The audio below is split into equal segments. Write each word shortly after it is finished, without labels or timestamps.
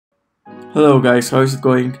Hello guys, how is it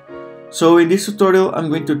going? So in this tutorial I'm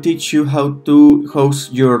going to teach you how to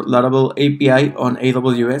host your Laravel API on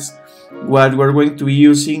AWS. What we're going to be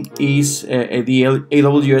using is the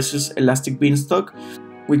AWS's Elastic Beanstalk,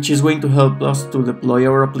 which is going to help us to deploy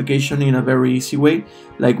our application in a very easy way.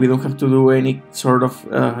 Like, we don't have to do any sort of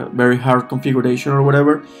very hard configuration or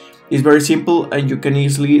whatever. It's very simple, and you can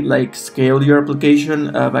easily scale your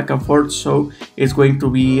application back and forth, so it's going to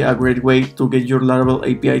be a great way to get your Laravel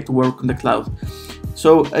API to work on the cloud.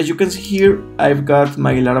 So as you can see here, I've got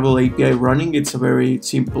my Laravel API running. It's a very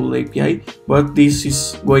simple API, but this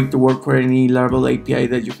is going to work for any Laravel API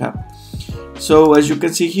that you have. So as you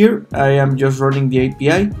can see here, I am just running the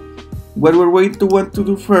API. What we're going to want to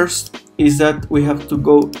do first is that we have to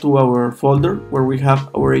go to our folder where we have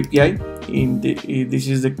our API. This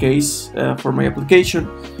is the case for my application.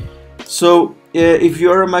 So if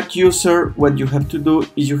you are a Mac user, what you have to do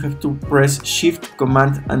is you have to press Shift,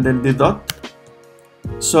 Command, and then the dot,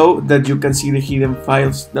 so that you can see the hidden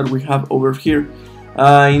files that we have over here.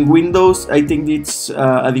 In Windows, I think it's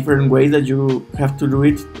a different way that you have to do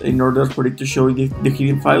it in order for it to show the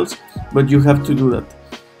hidden files, but you have to do that.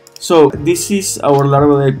 So this is our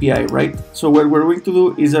Laravel API, right? So what we're going to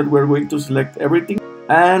do is that we're going to select everything,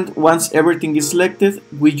 and once everything is selected,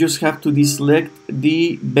 we just have to deselect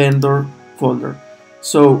the vendor folder.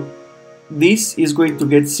 So this is going to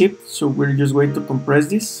get zipped, so we're just going to compress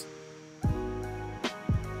this,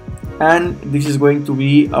 and this is going to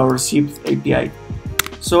be our zipped API.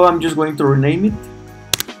 So I'm just going to rename it.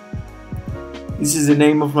 This is the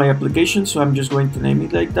name of my application, so I'm just going to name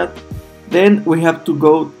it like that. Then we have to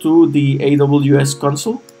go to the AWS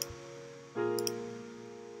console.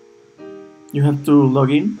 You have to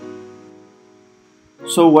log in.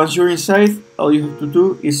 So once you're inside, all you have to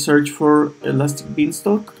do is search for Elastic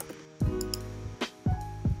Beanstalk.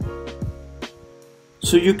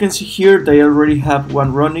 So you can see here that I already have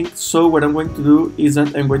one running. So what I'm going to do is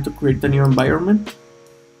that I'm going to create a new environment.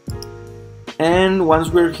 And once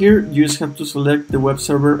we're here, you just have to select the web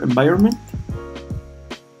server environment.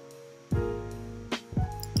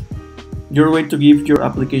 You're going to give your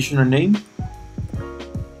application a name.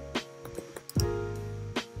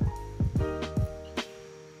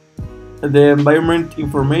 The environment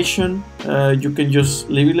information, you can just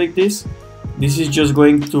leave it like this. This is just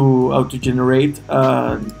going to auto-generate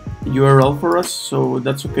a URL for us, so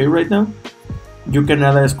that's okay right now. You can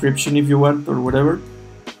add a description if you want or whatever.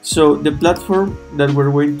 So the platform that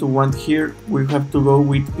we're going to want here, we have to go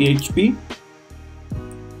with PHP.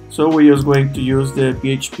 So we're just going to use the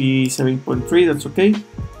PHP 7.3, that's okay.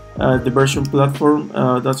 The version platform,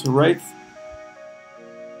 that's alright.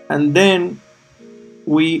 And then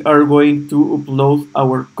we are going to upload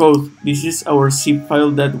our code. This is our zip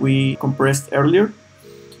file that we compressed earlier.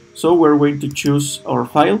 So we're going to choose our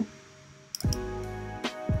file.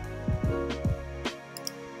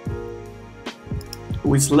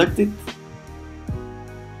 We select it,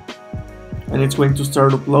 and it's going to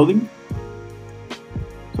start uploading.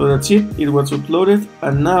 So that's it, it was uploaded,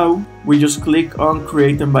 and now we just click on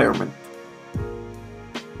create environment.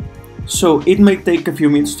 So it might take a few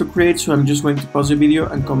minutes to create, so I'm just going to pause the video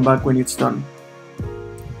and come back when it's done.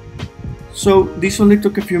 So this only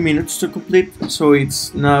took a few minutes to complete, so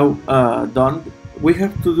it's now done. We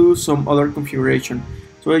have to do some other configuration.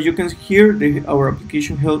 So as you can see here, our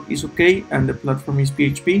application health is okay, and the platform is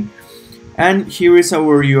PHP. And here is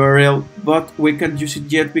our URL, but we can't use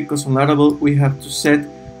it yet because on Laravel we have to set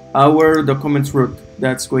our documents root.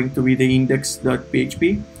 That's going to be the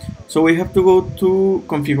index.php. So we have to go to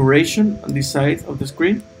configuration on this side of the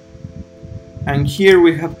screen, and here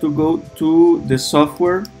we have to go to the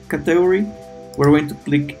software category. We're going to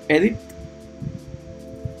click edit,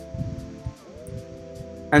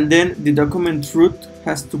 and then the document root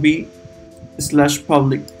has to be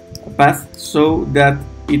 /public path, so that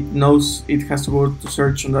it knows it has to go to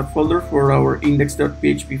search on that folder for our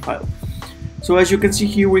index.php file. So as you can see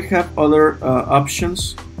here, we have other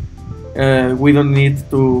options. We don't need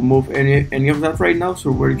to move any of that right now,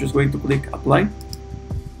 so we're just going to click apply.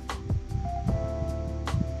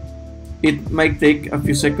 It might take a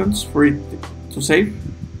few seconds for it to save.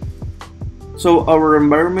 So our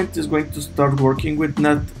environment is going to start working with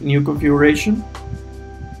that new configuration.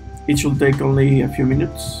 It should take only a few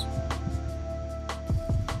minutes.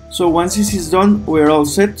 So once this is done, we're all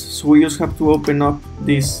set. So we just have to open up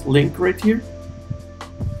this link right here.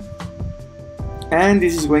 And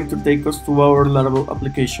this is going to take us to our Laravel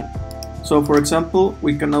application. So for example,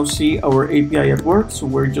 we can now see our API at work. So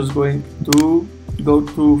we're just going to go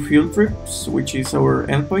to field trips, which is our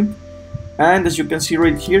endpoint. And as you can see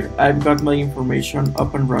right here, I've got my information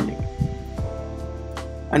up and running.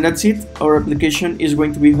 And that's it. Our application is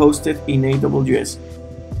going to be hosted in AWS.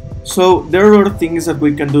 So there are things that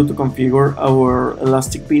we can do to configure our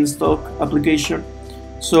Elastic Beanstalk application.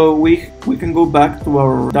 So we can go back to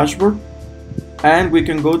our dashboard and we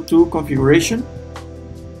can go to configuration.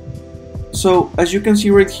 So as you can see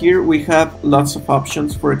right here, we have lots of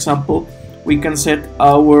options. For example, we can set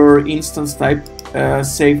our instance type.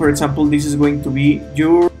 Say for example, this is going to be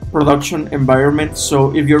your production environment.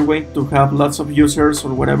 So if you're going to have lots of users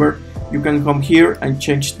or whatever, you can come here and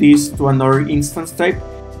change this to another instance type.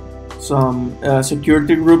 Some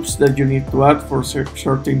security groups that you need to add for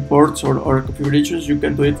certain ports or configurations, you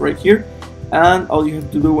can do it right here. And all you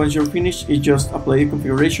have to do once you're finished is just apply the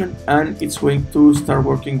configuration and it's going to start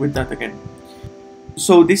working with that again.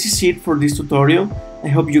 So this is it for this tutorial. I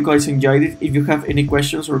hope you guys enjoyed it. If you have any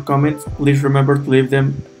questions or comments, please remember to leave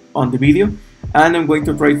them on the video and I'm going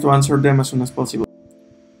to try to answer them as soon as possible.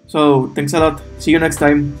 So thanks a lot. See you next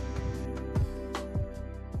time.